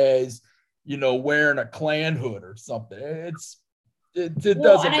thing as wearing a Klan hood or something. It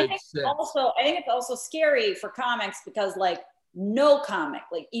doesn't make sense. I think it's also scary for comics, because no comic,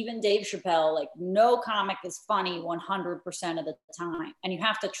 even Dave Chappelle, no comic is funny 100% of the time, and you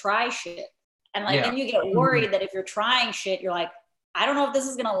have to try shit. And then you get worried that if you're trying shit, you're like, I don't know if this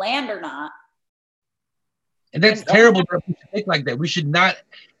is gonna land or not. And that's terrible to think like that. We should not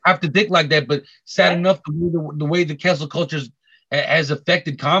have to think like that. But sad enough, the way the cancel culture has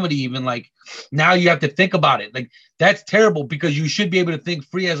affected comedy, even now you have to think about it. That's terrible, because you should be able to think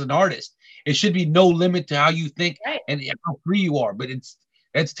free as an artist. It should be no limit to how you think and how free you are. But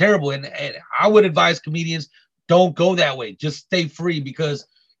it's terrible. And I would advise comedians, don't go that way. Just stay free, because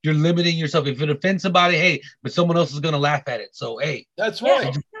you're limiting yourself. If it offends somebody, hey, but someone else is going to laugh at it. So, hey. That's right.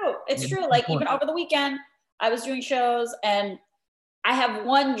 It's true. It's true. Even over the weekend, I was doing shows, and I have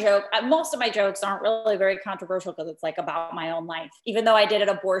one joke. Most of my jokes aren't really very controversial, because it's about my own life, even though I did an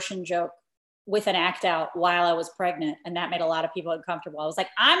abortion joke with an act out while I was pregnant. And that made a lot of people uncomfortable. I was like,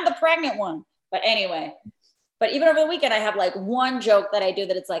 I'm the pregnant one. But anyway, even over the weekend, I have one joke that I do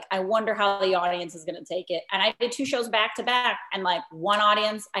that it's I wonder how the audience is going to take it. And I did 2 shows back to back, and one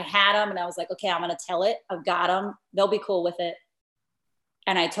audience, I had them, and I was like, okay, I'm going to tell it. I've got them. They'll be cool with it.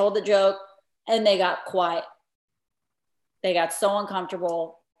 And I told the joke, and they got quiet. They got so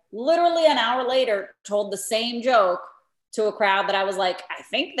uncomfortable. Literally an hour later, told the same joke to a crowd that I was like, I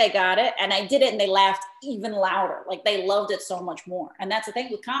think they got it. And I did it, and they laughed even louder. They loved it so much more. And that's the thing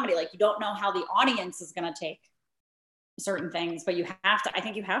with comedy. You don't know how the audience is going to take certain things, but I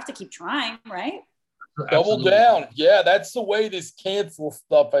think you have to keep trying, right? Double down. Yeah, that's the way this cancel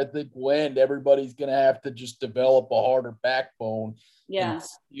stuff, I think, will end. Everybody's going to have to just develop a harder backbone. Yeah. And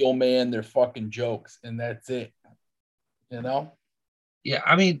steel man their fucking jokes. And that's it. Yeah,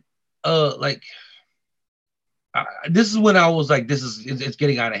 I mean, this is when I was like, it's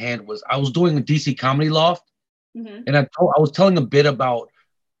getting out of hand. I was doing a DC Comedy Loft, and I was telling a bit about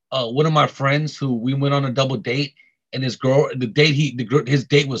one of my friends who we went on a double date, and his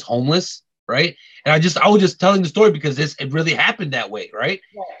date was homeless, right? And I was just telling the story because it really happened that way, right?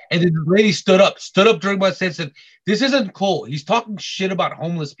 Yeah. And then the lady stood up during my set and said, "This isn't cool. He's talking shit about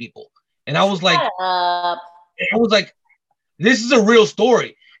homeless people." And I was like, this is a real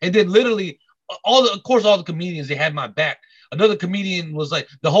story. And then literally all the comedians, they had my back. Another comedian was like,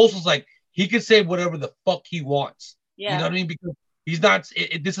 the host was like, he could say whatever the fuck he wants. Yeah. You know what I mean? Because he's not,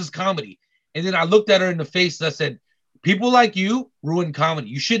 this is comedy. And then I looked at her in the face and I said, people like you ruin comedy.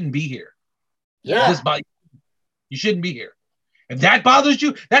 You shouldn't be here. Yeah. You shouldn't be here. If that bothers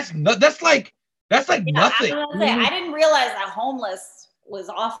you, that's like nothing. I didn't realize that homeless was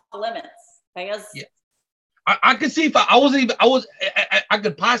off the limits. I guess. Yeah. I could see if I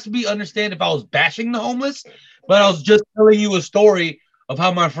could possibly understand if I was bashing the homeless, but I was just telling you a story of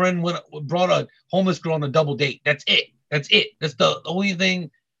how my friend brought a homeless girl on a double date. That's it. That's the only thing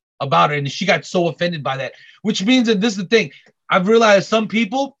about it. And she got so offended by that, which means that this is the thing. I've realized some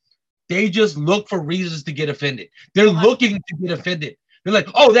people, they just look for reasons to get offended. They're looking to get offended. They're like,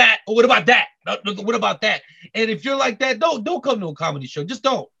 oh, that, what about that? What about that? And if you're like that, don't come to a comedy show. Just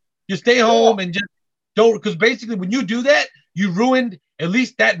don't. Just stay home and just don't, because basically when you do that, you ruined at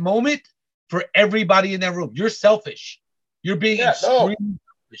least that moment for everybody in that room. You're selfish. You're being extremely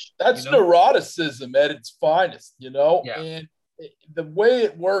selfish. That's neuroticism at its finest, Yeah. And the way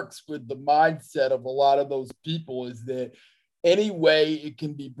it works with the mindset of a lot of those people is that any way it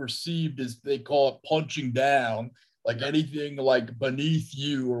can be perceived as, they call it punching down, like anything like beneath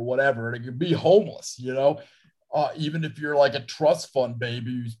you or whatever, and it could be homeless, even if you're like a trust fund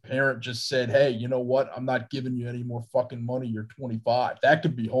baby whose parent just said, hey, you know what? I'm not giving you any more fucking money. You're 25. That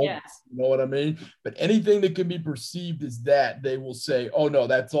could be homeless. Yeah. You know what I mean? But anything that can be perceived as that, they will say, oh, no,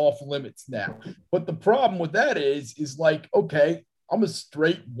 that's off limits now. But the problem with that is like, okay, I'm a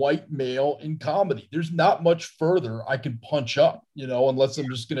straight white male in comedy. There's not much further I can punch up, you know, unless I'm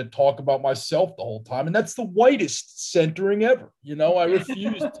just going to talk about myself the whole time. And that's the whitest centering ever. You know, I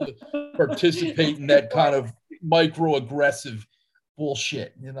refuse to participate in that kind of microaggressive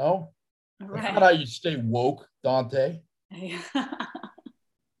bullshit, you know? Right. That's not how you stay woke, Dante. Yeah,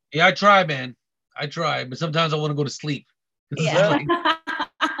 I try, man. I try, but sometimes I want to go to sleep. Yeah.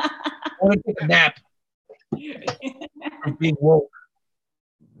 I want to take a nap from being woke.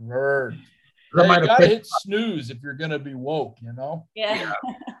 Word. Hey, you gotta hit snooze if you're gonna be woke, you know? Yeah.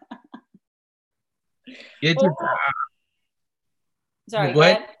 Sorry, go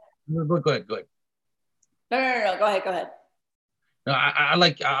ahead. Go ahead. No. Go ahead. No,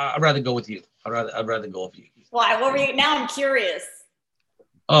 I'd rather go with you. I'd rather go with you. Why? What were you? Now I'm curious.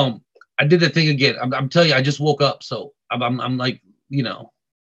 I did the thing again. I'm telling you, I just woke up, so I'm like, you know.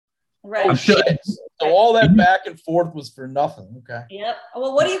 Right. I'm still, so all that back and forth was for nothing. Okay. Yep.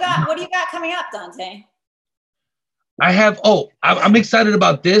 Well, what do you got? What do you got coming up, Dante? I have. I'm excited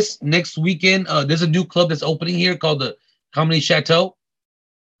about this next weekend. There's a new club that's opening here called the Comedy Chateau.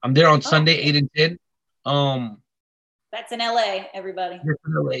 I'm there on Sunday, 8 and 10. That's in LA, everybody. It's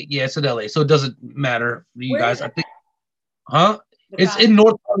in LA. Yeah, it's in LA. So it doesn't matter for you guys. I think. Huh? It's in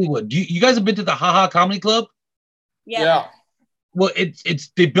North Hollywood. You guys have been to the Ha Ha Comedy Club? Yeah. Well,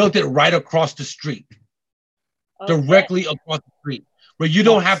 they built it right across the street, directly across the street, where you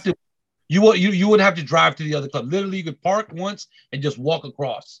don't have to. You wouldn't have to drive to the other club. Literally, you could park once and just walk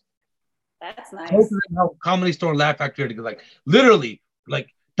across. That's nice. How Comedy Store and Laugh Factory, like literally, like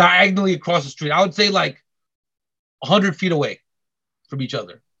diagonally across the street. I would say like 100 feet away from each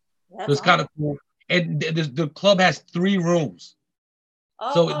other. That's so it's kind of cool. And the club has 3 rooms.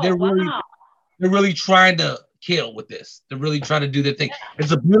 So they're really trying to kill with this. They're really trying to do their thing. Yeah.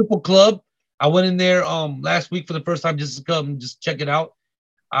 It's a beautiful club. I went in there last week for the first time just to come and just check it out.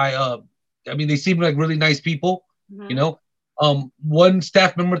 I mean, they seem like really nice people. Mm-hmm. You know, one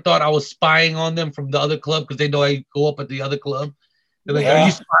staff member thought I was spying on them from the other club because they know I go up at the other club. They're like, "Are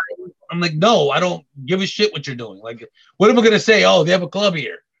you spying?" I'm like, "No, I don't give a shit what you're doing. Like, what am I gonna say? Oh, they have a club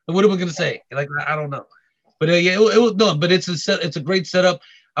here. What am I gonna say? Like, I don't know." But yeah, it was no. But it's a great setup.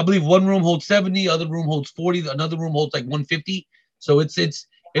 I believe one room holds 70, other room holds 40, another room holds like 150. So it's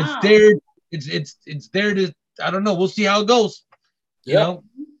there. It's there to, I don't know. We'll see how it goes. You know,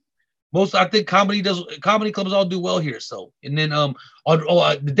 I think comedy clubs all do well here. So, and then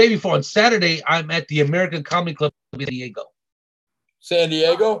the day before on Saturday, I'm at the American Comedy Club in San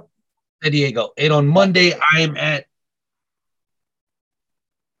Diego. And on Monday, I'm at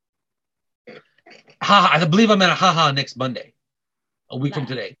I believe I'm at a Ha Ha next Monday. A week from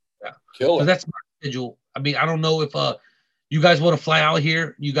today. Yeah. So that's my schedule. I mean, I don't know if you guys want to fly out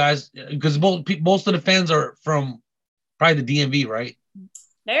here. You guys, because most of the fans are from probably the DMV, right?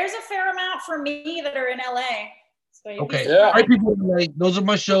 There's a fair amount for me that are in LA. So okay. Yeah. Right, people in LA, those are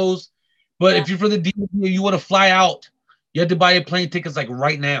my shows. But if you're from the DMV and you want to fly out, you have to buy your plane tickets like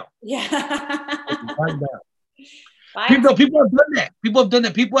right now. Yeah. Right now. People have done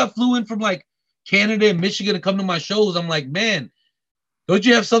that. People have flew in from like Canada and Michigan to come to my shows. I'm like, man, don't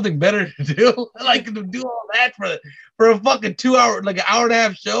you have something better to do? Like to do all that for a fucking 2 hour, like an hour and a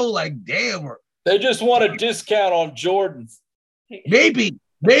half show? Like, damn. They just want a discount on Jordans. Maybe.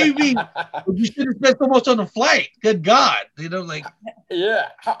 You should have spent so much on the flight. Good God. You know, like. Yeah.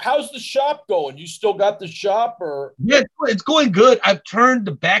 How's the shop going? You still got the shop or? Yeah, it's going good. I've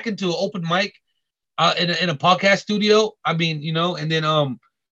turned back into an open mic in a podcast studio. I mean, you know, and then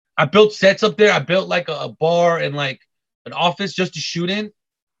I built sets up there. I built like a bar and like an office just to shoot in.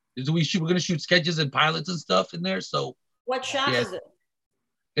 We're going to shoot sketches and pilots and stuff in there. So what shop is it?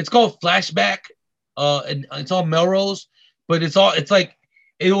 It's called Flashback. And it's on Melrose, but it's like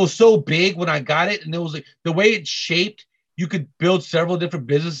it was so big when I got it, and it was like the way it's shaped, you could build several different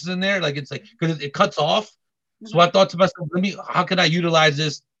businesses in there. Like it's like because it cuts off. Mm-hmm. So I thought to myself, how can I utilize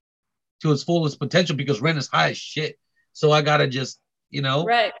this to its fullest potential? Because rent is high as shit. So I gotta just, you know,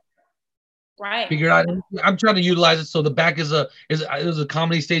 right. Figure out. I'm trying to utilize it. So the back is a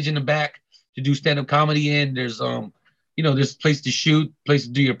comedy stage in the back to do stand-up comedy in. There's you know, there's a place to shoot, place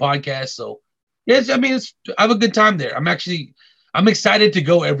to do your podcast. So yes, I mean, I have a good time there. I'm excited to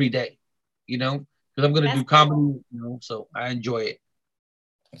go every day, you know, because I'm gonna do comedy, you know, so I enjoy it.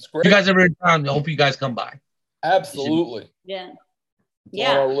 That's great. If you guys ever in town, I hope you guys come by. Absolutely. Yeah. It's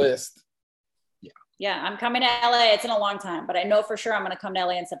on our list. Yeah, I'm coming to LA. It's in a long time, but I know for sure I'm going to come to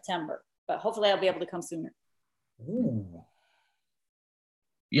LA in September. But hopefully I'll be able to come sooner. Ooh.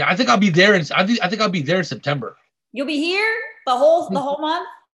 Yeah, I think I'll be there. I think I'll be there in September. You'll be here the whole month?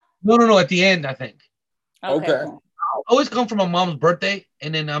 No. At the end, I think. Okay. Cool. I always come for my mom's birthday,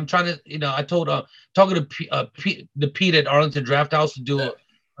 and then I'm trying to, I told talking to Pete at Arlington Draft House to do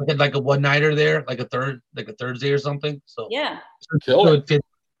like a one nighter there, like a Thursday or something. So yeah, so it fits.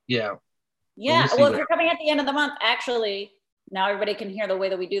 Yeah. Yeah. So Well, if you're coming at the end of the month, actually, now everybody can hear the way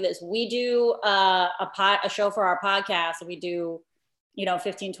that we do this. We do a show for our podcast, and we do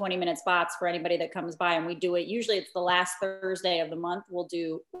 15, 20-minute spots for anybody that comes by, and we do it. Usually it's the last Thursday of the month.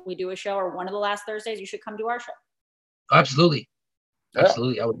 We do a show, or one of the last Thursdays. You should come to our show. Absolutely. Yeah,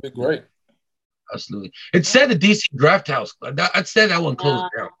 Absolutely. That would be great. Absolutely. It said the DC Draft House. I'd say that one closed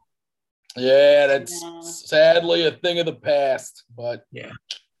down. Yeah, that's sadly a thing of the past, but yeah.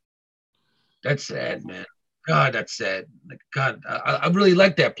 That's sad, man. God, that's sad. God, I really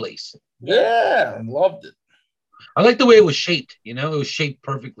like that place. Yeah, I loved it. I like the way it was shaped. It was shaped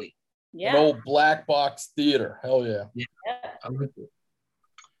perfectly. Yeah. An old black box theater. Hell yeah. Yeah. I like it.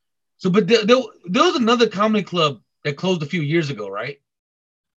 So, but there was another comedy club that closed a few years ago, right?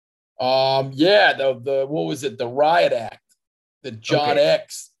 Yeah, the what was it? The Riot Act that John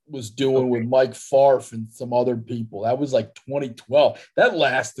X was doing with Mike Farf and some other people. That was like 2012. That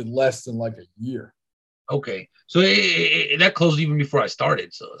lasted less than like a year. Okay, so that closed even before I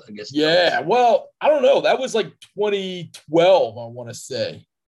started. So I guess. Yeah, well, I don't know. That was like 2012, I want to say.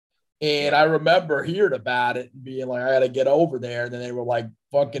 And I remember hearing about it and being like, I got to get over there. And then they were like,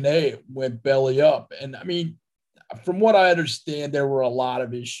 fucking, hey, it went belly up. And I mean, from what I understand, there were a lot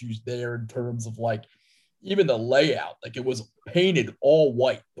of issues there in terms of like even the layout. Like it was painted all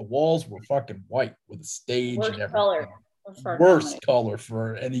white. The walls were fucking white with a stage and everything. Color. Worst color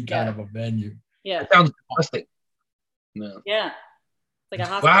for any kind of a venue. Yeah. That sounds disgusting. No. Yeah. It's like a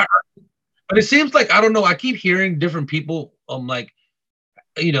hospital. But it seems like, I don't know, I keep hearing different people like,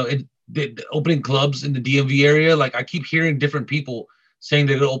 the opening clubs in the DMV area. Like I keep hearing different people saying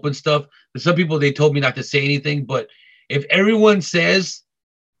they're gonna open stuff. There's some people, they told me not to say anything, but if everyone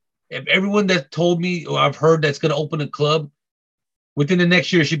that told me or I've heard that's gonna open a club, within the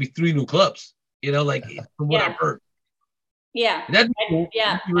next year should be 3 new clubs. From what I've heard. Yeah. Cool.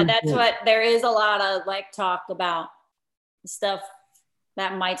 Yeah. That's cool. What there is a lot of like talk about stuff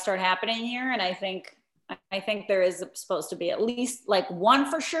that might start happening here. And I think there is supposed to be at least like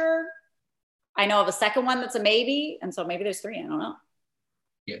one for sure. I know of a second one that's a maybe. And so maybe there's 3. I don't know.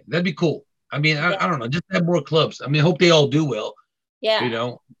 Yeah, that'd be cool. I mean, I don't know, just have more clubs. I mean, I hope they all do well.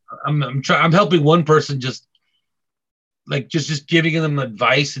 Yeah. I'm helping one person, just giving them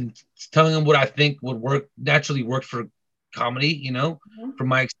advice and telling them what I think would naturally work for comedy, from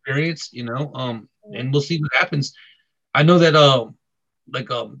my experience, and we'll see what happens. I know that I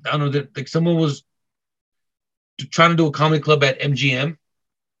don't know that like someone was trying to do a comedy club at MGM.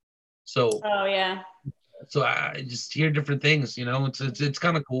 So so I just hear different things, it's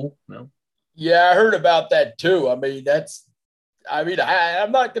kind of cool, Yeah, I heard about that too. I mean,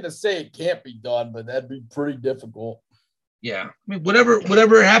 I'm not going to say it can't be done, but that'd be pretty difficult. Yeah. I mean,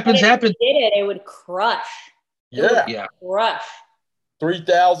 whatever happens. It would crush. Yeah. Crush.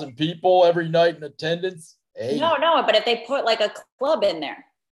 3,000 people every night in attendance. Hey. No, but if they put like a club in there,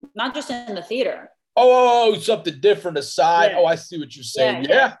 not just in the theater. Oh, something different aside. Yeah. Oh, I see what you're saying.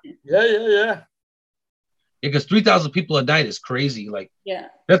 Yeah. Because 3,000 people a night is crazy. Like,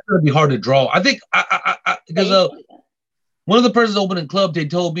 that's gonna be hard to draw. I think because one of the persons opening club, they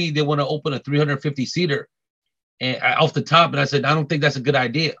told me they want to open a 350 seater, and off the top, and I said I don't think that's a good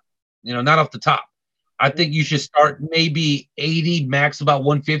idea. Not off the top. I think you should start maybe 80, max about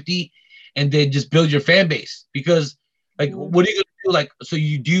 150, and then just build your fan base. Because like, what are you gonna do? Like, so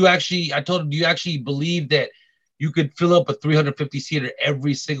I told him, do you actually believe that you could fill up a 350 seater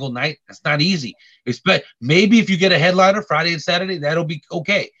every single night? That's not easy. Maybe if you get a headliner Friday and Saturday, that'll be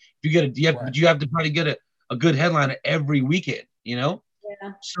okay. If you get but you have to probably get a good headliner every weekend, Yeah.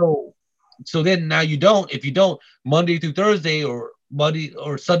 So then now if you don't Monday through Thursday or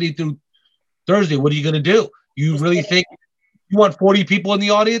Sunday through Thursday, what are you going to do? You really think you want 40 people in the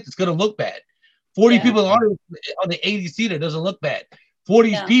audience? It's going to look bad. 40 people in the audience on the 80 seater doesn't look bad.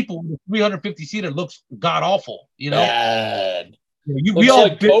 40 people on the 350 seater looks god awful. Bad. We all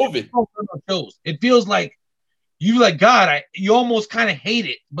like COVID. Shows. It feels like God. You almost kind of hate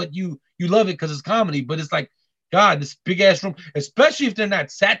it, but you love it because it's comedy. But it's like, God, this big ass room, especially if they're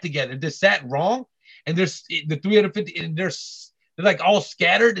not sat together. If they're sat wrong, and there's the 350, and they're like all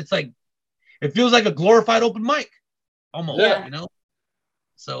scattered. It's like it feels like a glorified open mic, almost.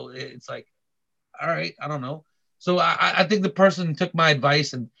 So it's like all right, I don't know. So I think the person took my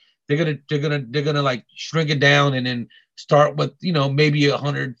advice, and they're gonna like shrink it down and then start with, you know, maybe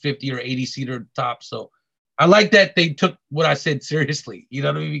 150 or 80 seater top. So I like that they took what I said seriously. You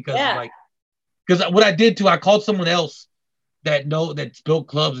know what I mean? Because what I did too, I called someone else that's built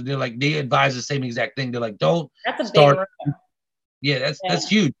clubs, and they're like, they advise the same exact thing. They're like, don't That's a start. big room. Yeah, that's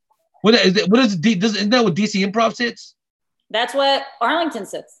huge. What is it? What is isn't that what DC Improv sits? That's what Arlington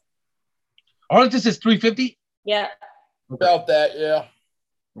sits. Arlington sits 350. Yeah. About that, yeah.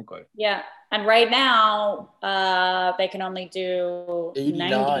 Okay. Yeah, and right now they can only do 89.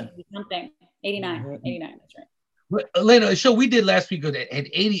 90 something. 89. Mm-hmm. 89. That's right. But, Elena, a show we did last week had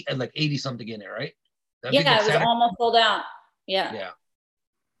 80 and like 80 something in there, right? Yeah, it was almost sold out. Yeah. Yeah.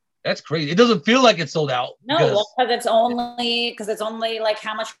 That's crazy. It doesn't feel like it's sold out. No, because it's only like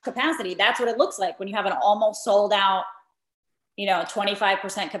how much capacity. That's what it looks like when you have an almost sold out, you know,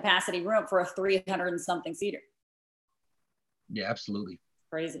 25% capacity room for a 300 and something seater. Yeah, absolutely.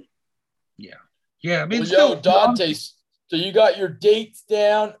 Crazy. Yeah. Yeah. I mean, well, Dante, so you got your dates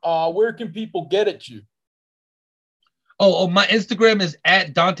down. Where can people get at you? Oh, my Instagram is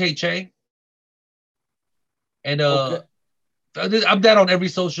at Dante Chang. And okay. I'm that on every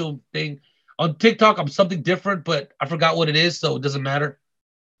social thing. On TikTok, I'm something different, but I forgot what it is, so it doesn't matter.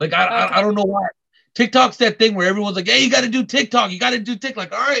 Like I don't know why. TikTok's that thing where everyone's like, "Hey, you got to do TikTok. You got to do TikTok."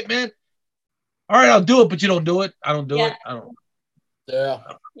 Like, all right, man. All right, I'll do it, but you don't do it. I don't do it. I don't. Yeah.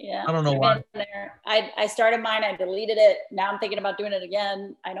 Yeah. I don't know why. I started mine. I deleted it. Now I'm thinking about doing it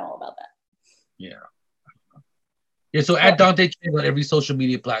again. I know all about that. Yeah. Yeah. So at Dante Chang on every social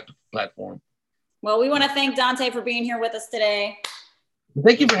media platform. Well, we want to thank Dante for being here with us today.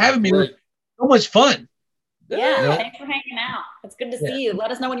 Thank you for having me. It was so much fun. Yeah, thanks for hanging out. It's good to see you.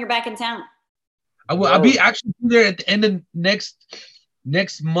 Let us know when you're back in town. I'll be actually there at the end of next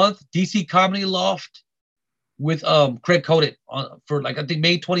month, DC Comedy Loft with Craig Codet for like I think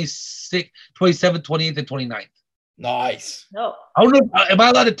May 26th, 27th, 28th, and 29th. Nice. No. I don't know. Am I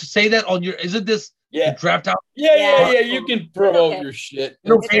allowed to say that on your? Isn't this draft out? Yeah. You can promote your shit. I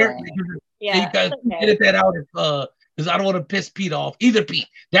don't care. Yeah, you guys edit that out because I don't want to piss Pete off. Either Pete,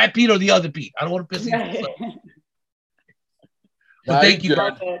 that Pete or the other Pete. I don't want to piss him off. But thank you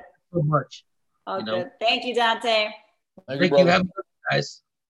so much. All good. Thank you, Dante. Thank you. Have a good night, guys.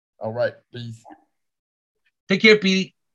 All right. Peace. Take care, Petey.